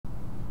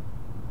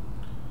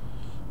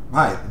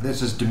Hi,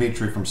 this is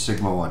Dimitri from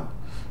Sigma 1,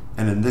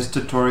 and in this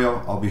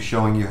tutorial I'll be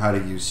showing you how to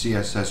use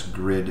CSS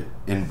Grid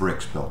in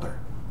Bricks Builder.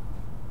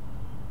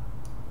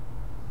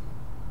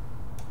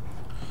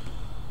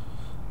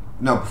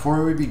 Now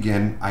before we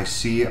begin, I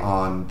see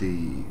on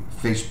the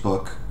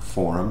Facebook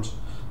forums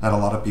that a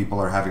lot of people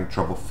are having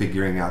trouble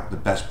figuring out the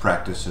best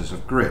practices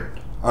of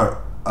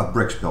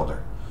Bricks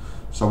Builder.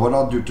 So what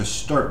I'll do to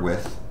start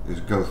with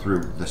is go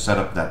through the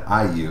setup that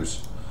I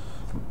use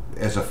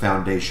as a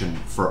foundation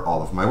for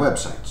all of my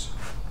websites.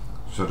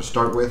 So to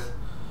start with,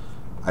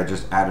 I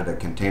just added a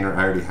container.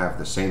 I already have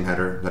the same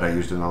header that I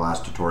used in the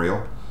last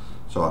tutorial.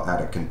 So I'll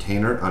add a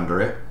container under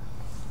it,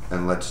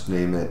 and let's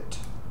name it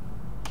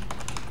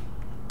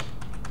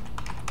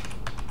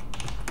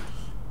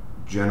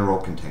General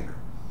Container.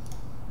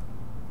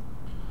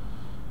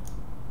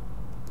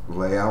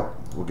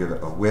 Layout, we'll give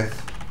it a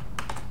width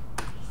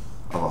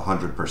of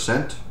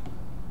 100%.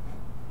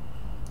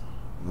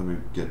 Let me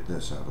get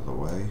this out of the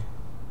way.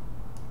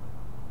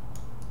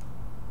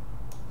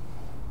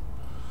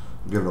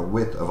 Give it a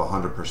width of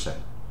 100%.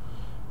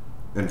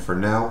 And for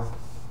now,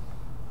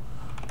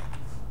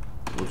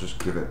 we'll just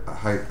give it a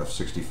height of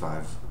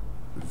 65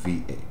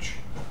 VH.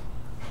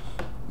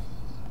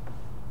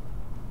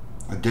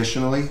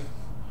 Additionally,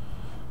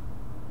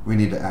 we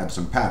need to add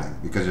some padding,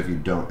 because if you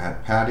don't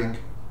add padding,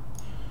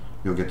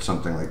 you'll get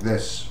something like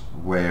this,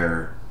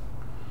 where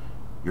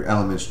your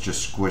elements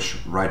just squish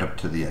right up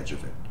to the edge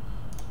of it.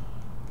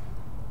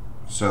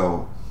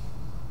 So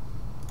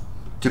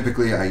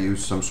typically I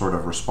use some sort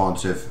of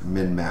responsive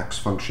min-max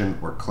function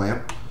or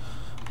clamp,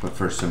 but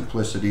for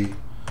simplicity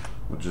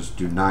we'll just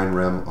do 9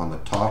 rem on the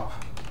top,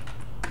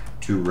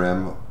 2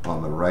 rem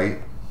on the right,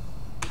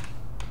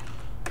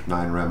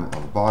 9 rem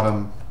on the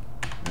bottom,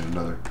 and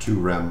another 2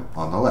 rem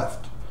on the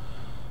left.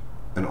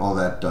 And all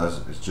that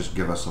does is just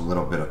give us a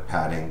little bit of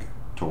padding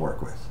to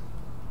work with.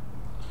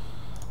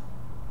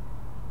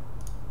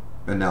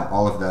 And now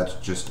all of that's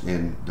just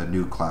in the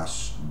new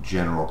class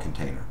General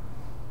Container.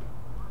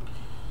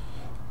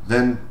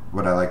 Then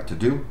what I like to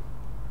do,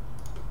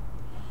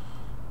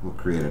 we'll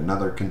create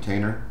another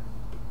container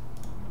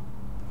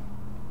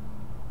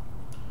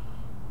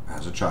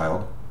as a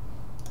child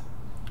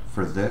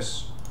for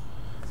this,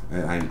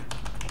 and I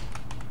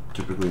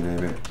typically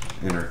name it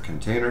Inner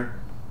Container.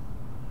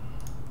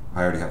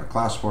 I already have a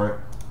class for it,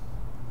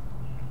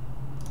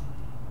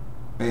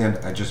 and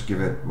I just give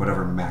it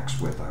whatever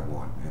max width I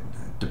want,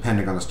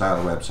 depending on the style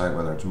of the website,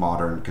 whether it's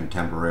modern,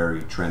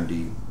 contemporary,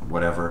 trendy,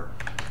 whatever.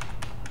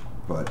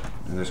 But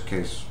in this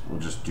case, we'll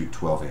just do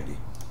 1280.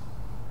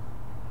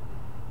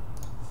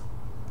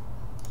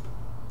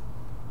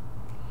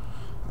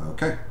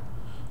 Okay,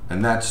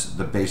 and that's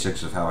the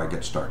basics of how I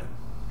get started.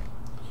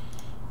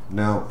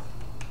 Now,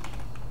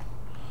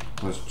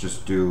 let's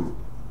just do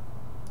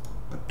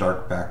a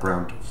dark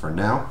background for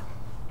now.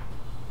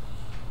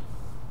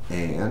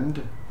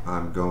 And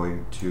I'm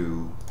going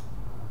to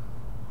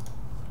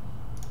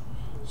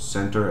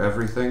center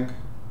everything,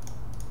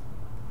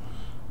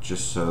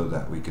 just so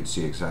that we can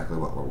see exactly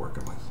what we're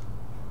working with.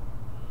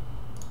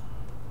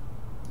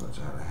 Let's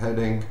add a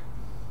heading.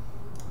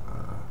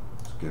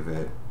 Let's give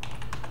it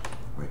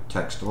my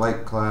text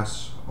light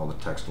class. All the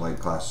text light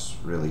class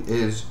really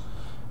is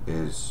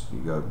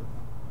you go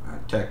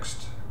add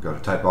text, go to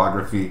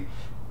typography,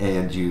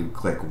 and you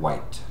click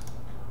white.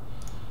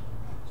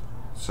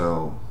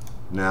 So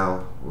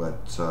now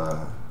let's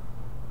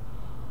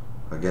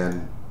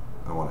again,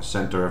 I want to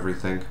center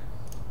everything.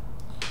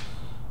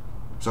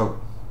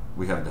 So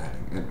we have the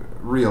heading, and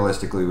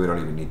realistically we don't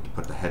even need to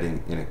put the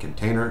heading in a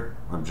container.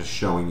 I'm just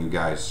showing you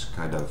guys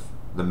kind of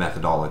the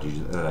methodology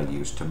that I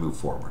use to move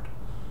forward.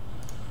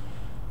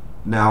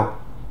 Now,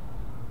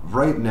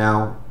 right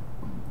now,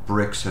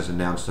 Bricks has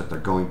announced that they're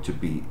going to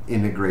be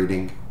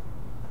integrating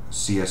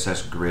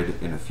CSS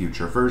Grid in a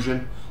future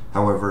version.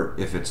 However,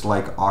 if it's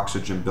like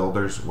Oxygen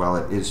Builders, while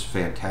it is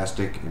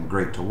fantastic and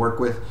great to work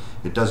with,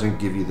 it doesn't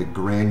give you the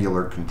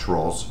granular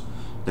controls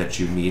that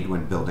you need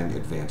when building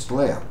advanced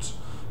layouts.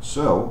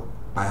 So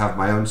I have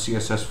my own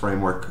CSS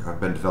framework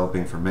I've been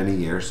developing for many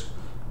years,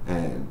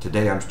 and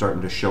today I'm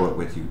starting to show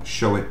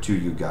it to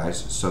you guys,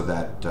 so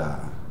that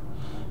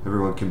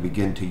everyone can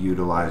begin to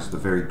utilize the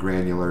very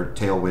granular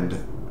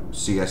Tailwind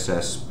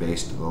CSS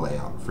based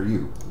layout for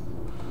you.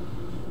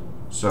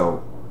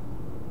 So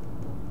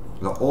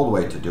the old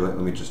way to do it, let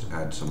me just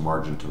add some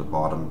margin to the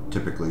bottom.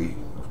 Typically,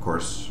 of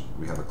course,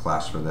 we have a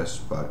class for this,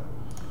 but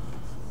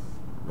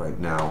right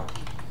now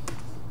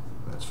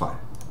that's fine.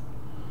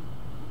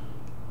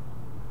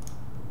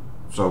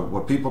 So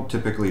what people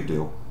typically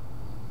do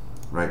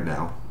right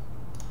now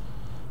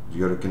is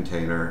you go to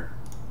container,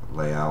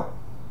 layout,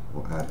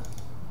 we'll add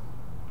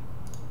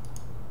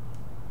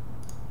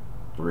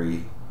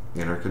 3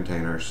 inner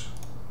containers.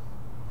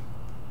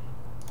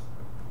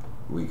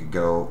 We could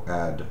go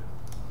add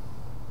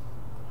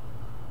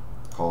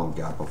column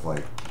gap of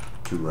like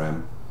 2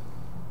 rem,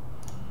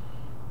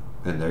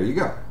 and there you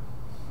go.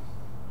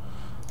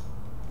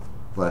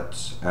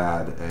 Let's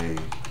add a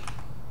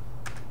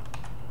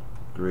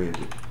grid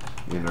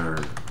inner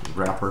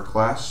wrapper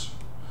class,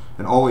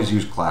 And always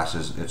use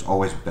classes. It's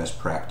always best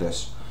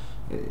practice.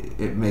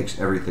 It makes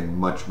everything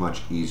much,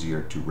 much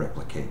easier to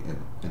replicate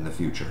in the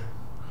future.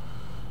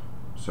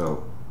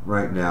 So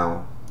right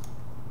now,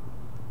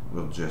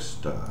 we'll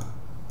just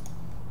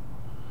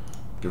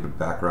give it a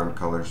background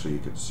color so you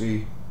can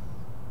see.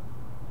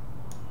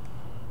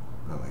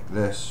 Like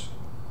this.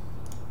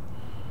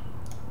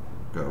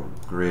 Go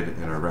grid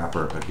inner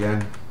wrapper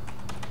again.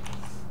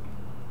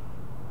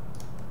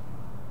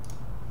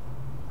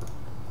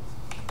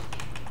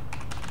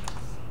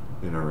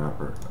 Inner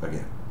wrapper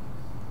again.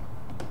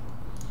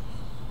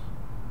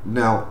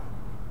 Now,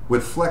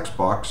 with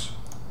Flexbox,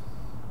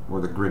 or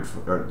the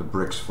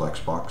bricks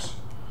Flexbox,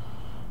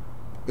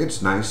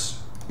 it's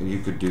nice, and you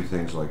could do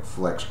things like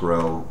flex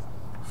grow,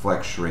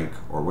 flex shrink,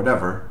 or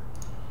whatever.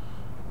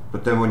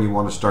 But then when you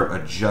want to start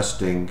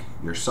adjusting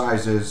your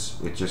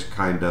sizes, it just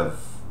kind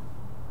of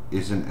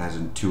isn't as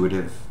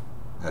intuitive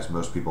as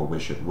most people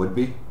wish it would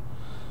be.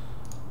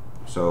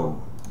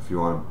 So if you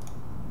want to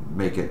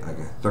make it like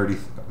a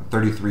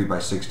 33 by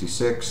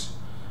 66,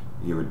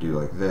 you would do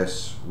like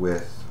this.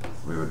 Width,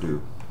 we would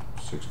do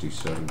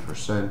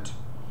 67%.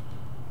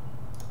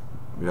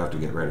 We'd have to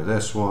get rid of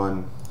this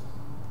one,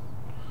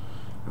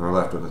 and we're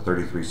left with a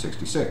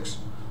 3366.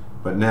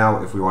 But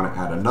now if we want to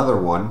add another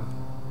one,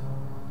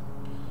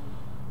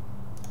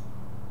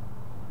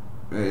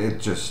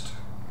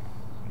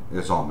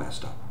 it's all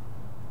messed up.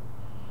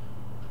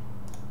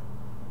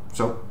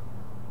 So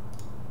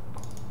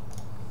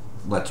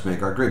let's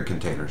make our grid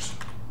containers.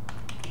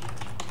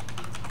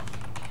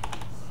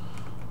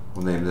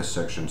 We'll name this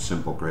section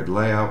Simple Grid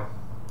Layout.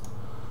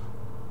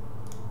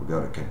 We'll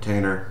go to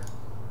Container.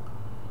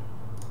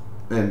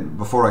 And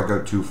before I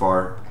go too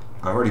far,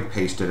 I've already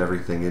pasted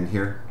everything in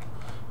here.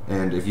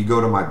 And if you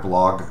go to my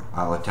blog,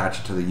 I'll attach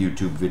it to the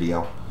YouTube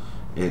video.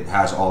 It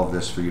has all of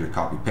this for you to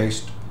copy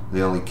paste.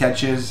 The only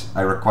catch is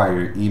I require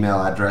your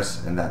email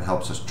address, and that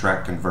helps us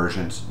track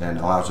conversions and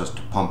allows us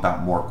to pump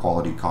out more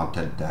quality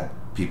content that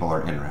people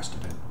are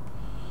interested in.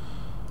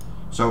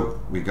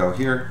 So we go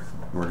here,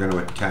 and we're going to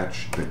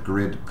attach the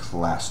grid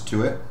class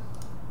to it.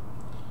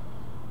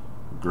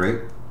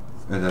 Great.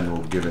 And then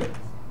we'll give it,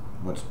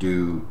 let's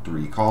do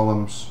 3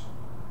 columns.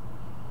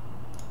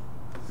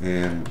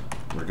 And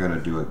we're going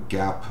to do a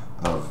gap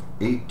of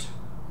 8.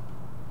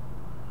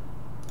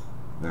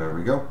 There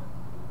we go.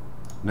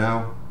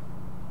 Now,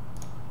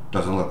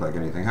 doesn't look like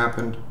anything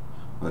happened.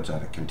 Let's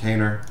add a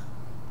container.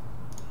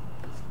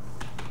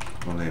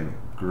 We'll name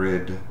it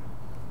Grid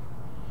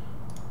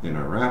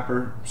Inner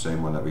Wrapper,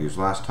 same one that we used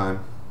last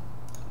time.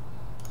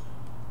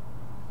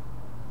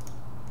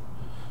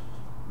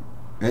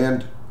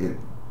 And it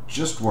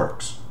just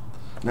works.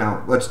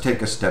 Now, let's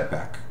take a step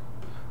back.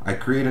 I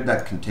created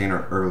that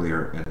container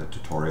earlier in the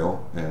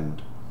tutorial,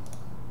 and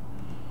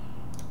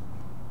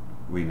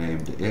we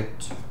named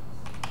it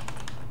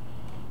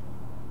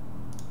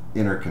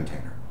Inner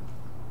Container.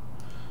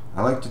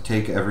 I like to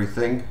take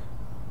everything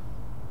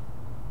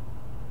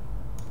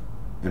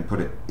and put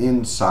it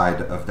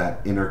inside of that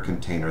inner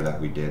container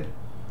that we did,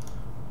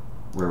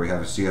 where we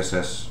have a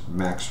CSS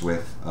max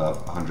width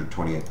of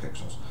 128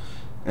 pixels.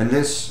 And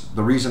this,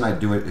 the reason I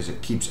do it is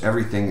it keeps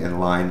everything in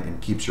line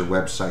and keeps your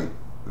website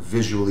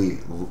visually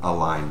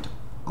aligned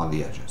on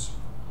the edges.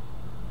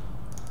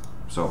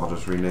 So I'll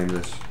just rename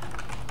this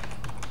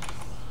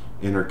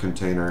Inner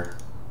Container,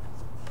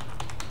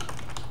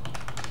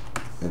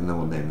 and then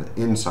we'll name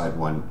the inside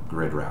one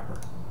Grid Wrapper.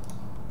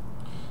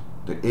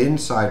 The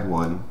inside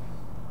one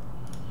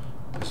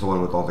is the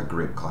one with all the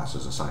grid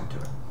classes assigned to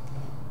it.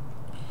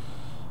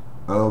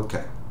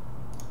 Okay.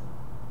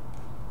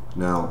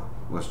 Now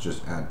let's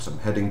just add some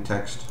heading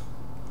text.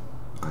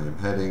 I am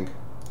heading.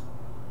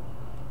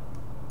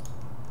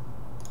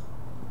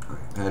 I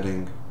am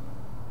heading.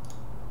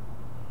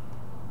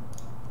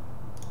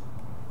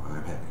 I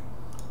am heading.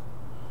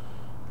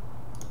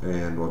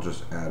 And we'll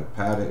just add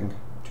padding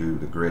to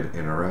the grid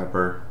inner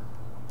wrapper.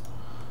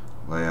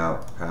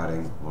 Layout,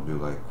 padding, we'll do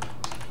like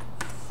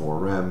 4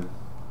 rem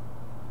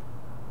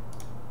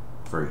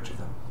for each of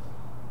them.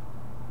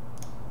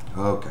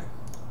 Okay.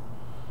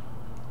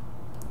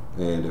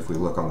 And if we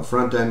look on the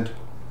front end,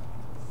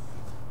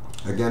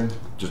 again,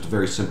 just a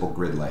very simple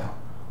grid layout.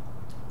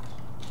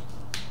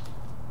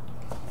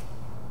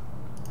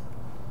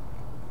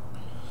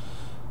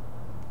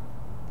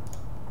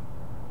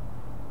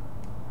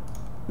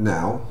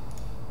 Now,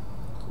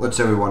 let's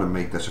say we want to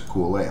make this a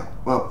cool layout.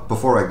 Well,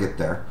 before I get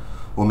there,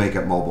 we'll make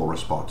it mobile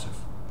responsive.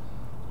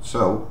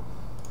 So,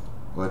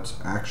 let's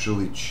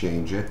actually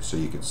change it so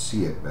you can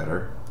see it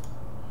better.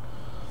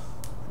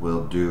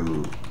 We'll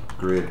do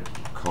grid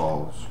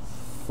calls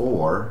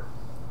 4.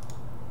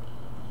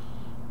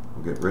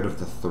 We'll get rid of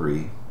the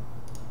 3.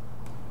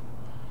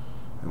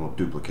 And we'll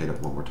duplicate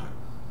it one more time.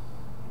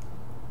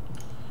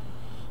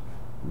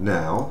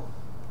 Now,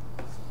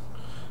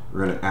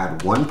 we're going to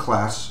add one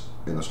class,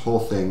 and this whole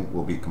thing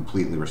will be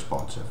completely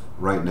responsive.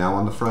 Right now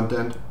on the front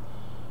end,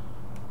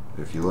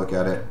 if you look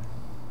at it,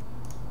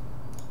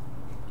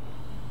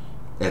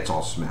 it's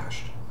all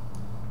smashed.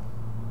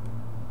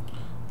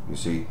 You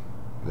see,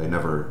 the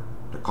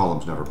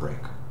columns never break.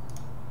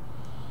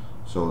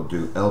 So we'll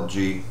do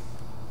LG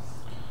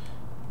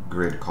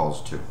grid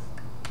calls 2.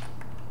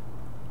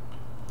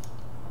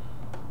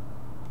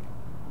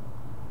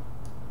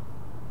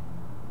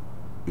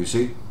 You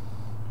see?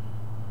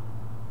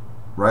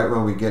 Right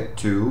when we get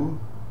to,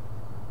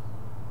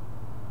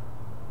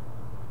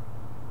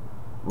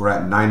 we're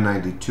at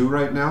 992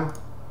 right now.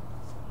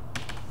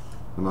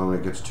 The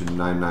moment it gets to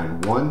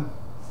 991,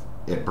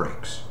 it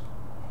breaks.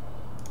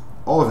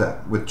 All of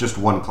that with just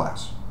one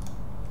class.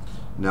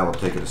 Now we'll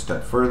take it a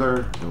step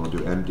further and we'll do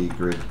MD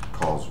grid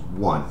calls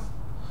 1.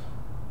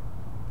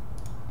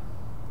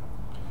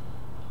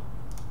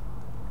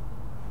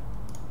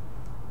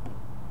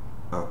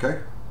 Okay.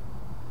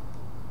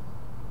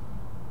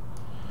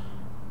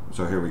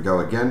 So here we go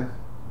again.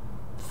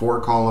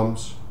 4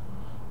 columns.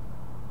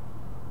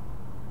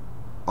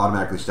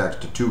 Automatically stacks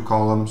to 2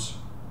 columns.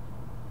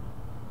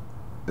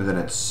 And then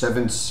at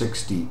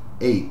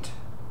 768,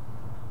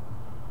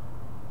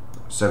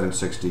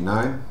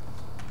 769,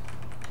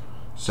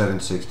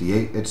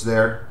 768, it's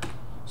there.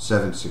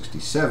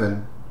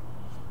 767,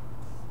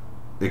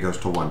 it goes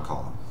to 1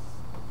 column.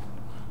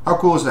 How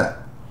cool is that?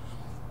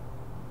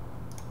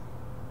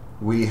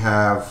 We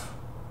have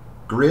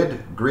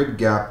grid, grid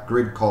gap,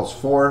 grid calls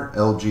 4,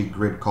 LG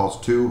grid calls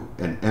 2,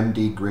 and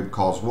MD grid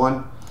calls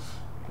 1.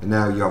 And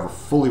now you have a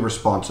fully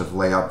responsive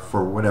layout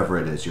for whatever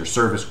it is, your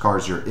service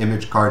cards, your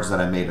image cards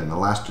that I made in the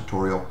last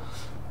tutorial,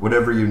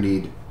 whatever you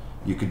need,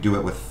 you could do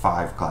it with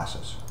 5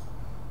 classes.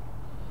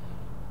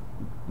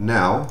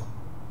 Now,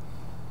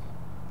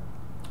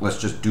 let's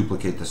just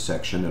duplicate this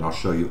section and I'll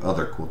show you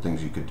other cool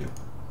things you could do.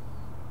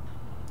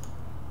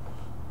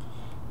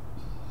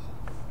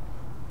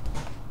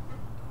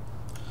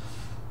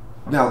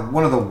 Now,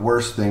 one of the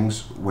worst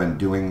things when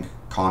doing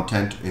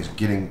content is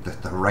getting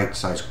the right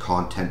size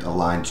content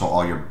aligned so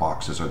all your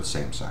boxes are the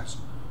same size.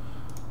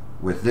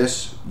 With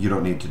this, you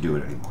don't need to do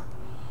it anymore.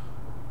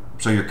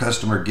 So your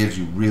customer gives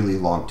you really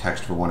long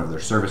text for one of their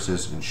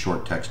services and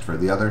short text for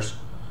the others.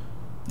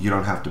 You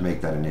don't have to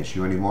make that an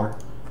issue anymore.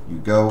 You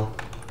go,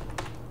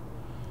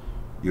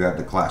 you have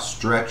the class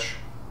stretch,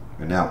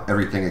 and now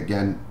everything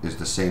again is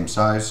the same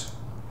size.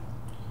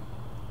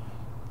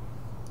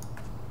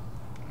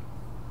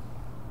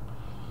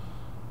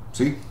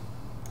 See?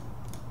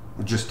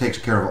 It just takes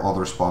care of all the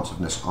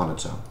responsiveness on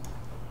its own.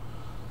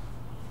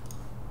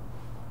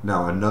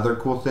 Now another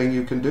cool thing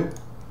you can do,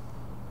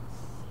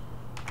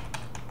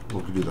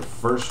 we can do the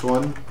first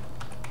one,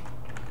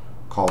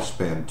 call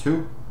span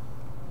 2.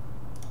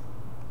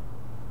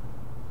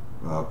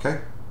 Okay.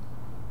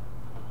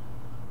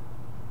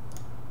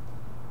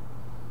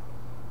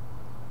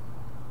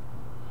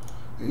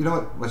 You know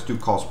what? Let's do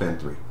call span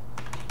 3.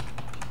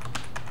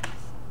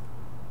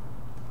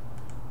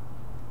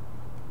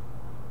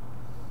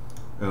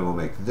 And we'll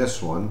make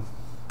this one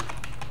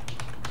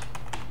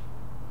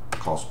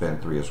call span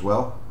 3 as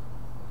well.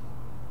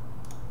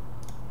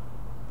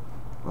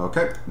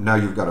 Okay, now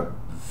you've got a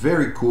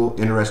very cool,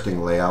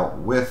 interesting layout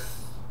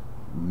with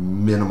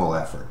minimal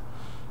effort.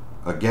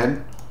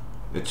 Again,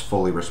 it's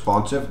fully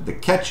responsive. The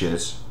catch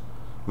is,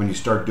 when you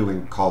start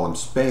doing column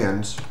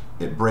spans,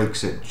 it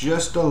breaks it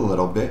just a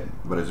little bit,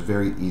 but it's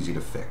very easy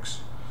to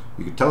fix.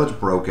 You can tell it's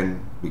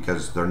broken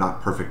because they're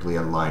not perfectly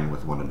aligned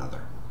with one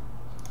another.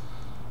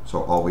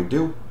 So all we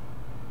do,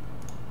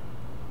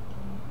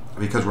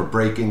 because we're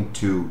breaking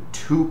to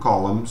 2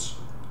 columns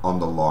on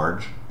the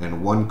large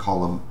and 1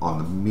 column on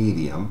the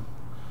medium,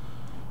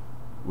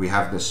 we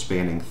have this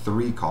spanning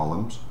 3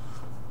 columns.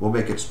 We'll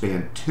make it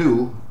span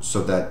 2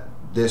 so that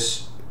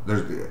this,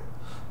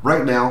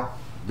 right now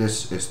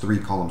this is 3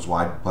 columns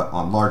wide, but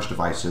on large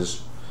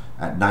devices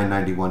at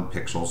 991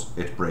 pixels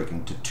it's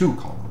breaking to 2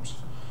 columns.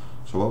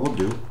 So what we'll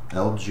do,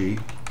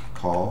 LG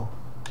call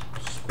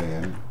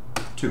span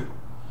 2.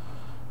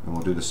 And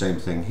we'll do the same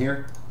thing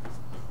here.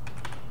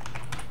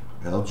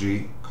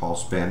 LG call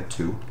span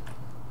 2.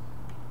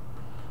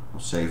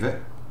 We'll save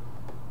it.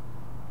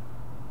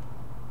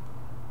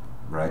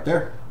 Right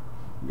there.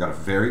 We've got a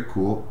very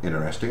cool,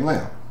 interesting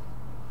layout.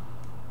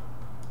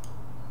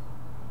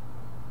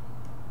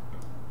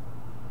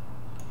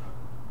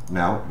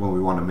 Now, when we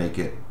want to make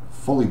it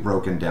fully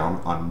broken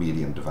down on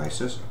medium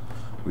devices,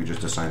 we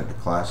just assign it the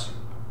class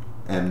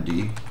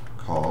MD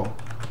call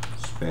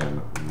span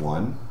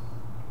 1.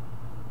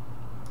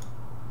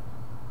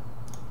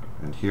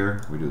 And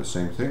here we do the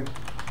same thing.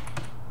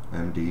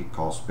 MD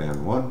call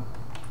span 1.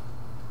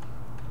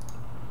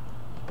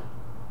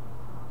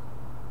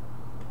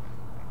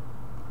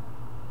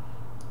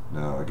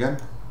 Now again,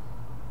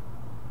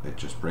 it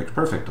just breaks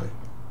perfectly.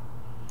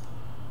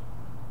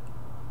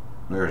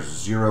 There's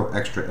 0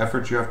 extra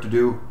effort you have to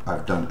do.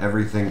 I've done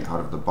everything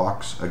out of the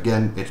box.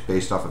 Again, it's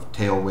based off of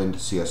Tailwind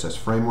CSS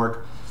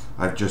framework.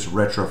 I've just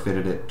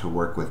retrofitted it to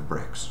work with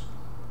bricks.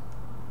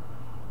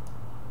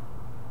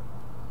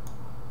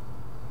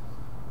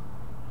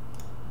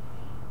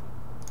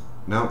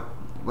 Now,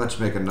 let's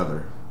make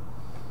another.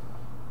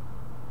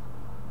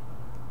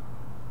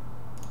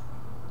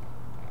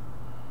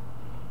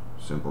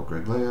 Simple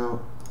grid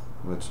layout.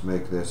 Let's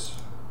make this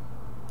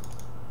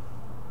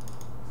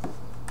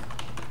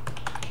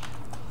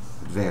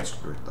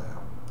advanced grid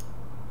layout.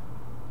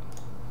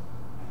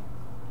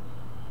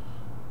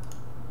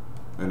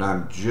 And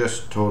I'm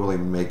just totally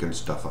making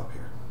stuff up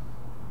here.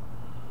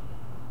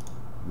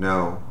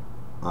 Now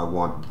I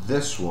want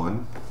this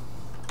one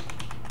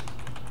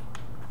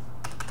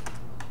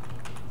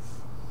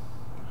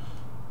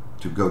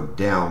to go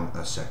down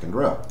a second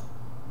row.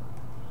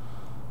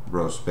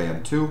 Row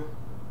span 2.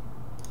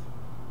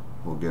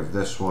 We'll give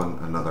this one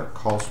another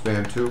call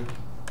span 2.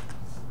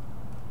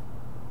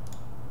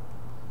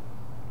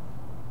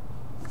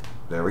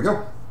 There we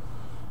go.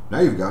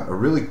 Now you've got a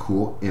really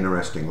cool,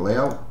 interesting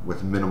layout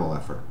with minimal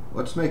effort.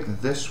 Let's make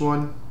this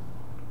one,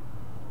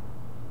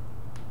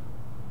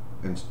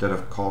 instead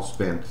of call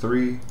span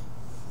 3,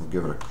 we'll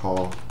give it a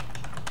call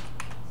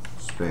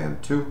span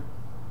 2.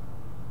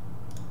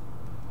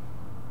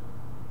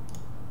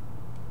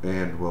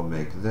 And we'll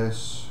make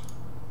this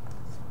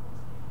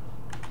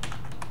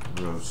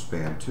row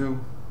span 2.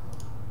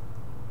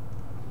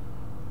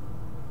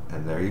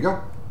 And there you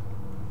go.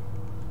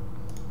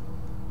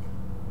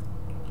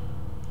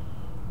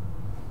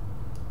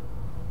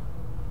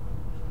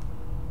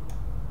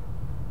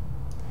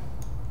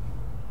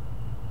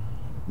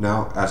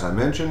 Now, as I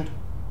mentioned,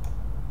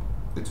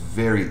 it's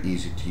very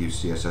easy to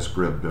use CSS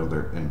Grid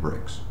Builder in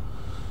Bricks.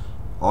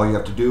 All you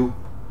have to do,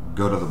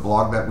 go to the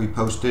blog that we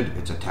posted.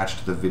 It's attached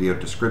to the video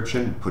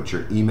description. Put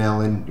your email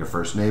in, your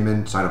first name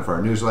in, sign up for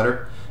our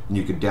newsletter, and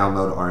you can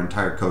download our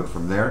entire code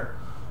from there.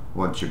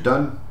 Once you're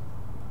done,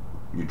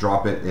 you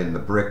drop it in the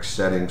Bricks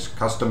settings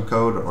custom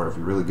code, or if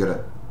you're really good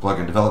at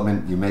plugin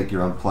development, you make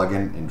your own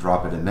plugin and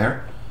drop it in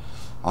there.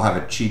 I'll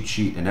have a cheat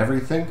sheet and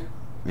everything,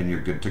 and you're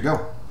good to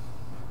go.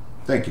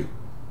 Thank you.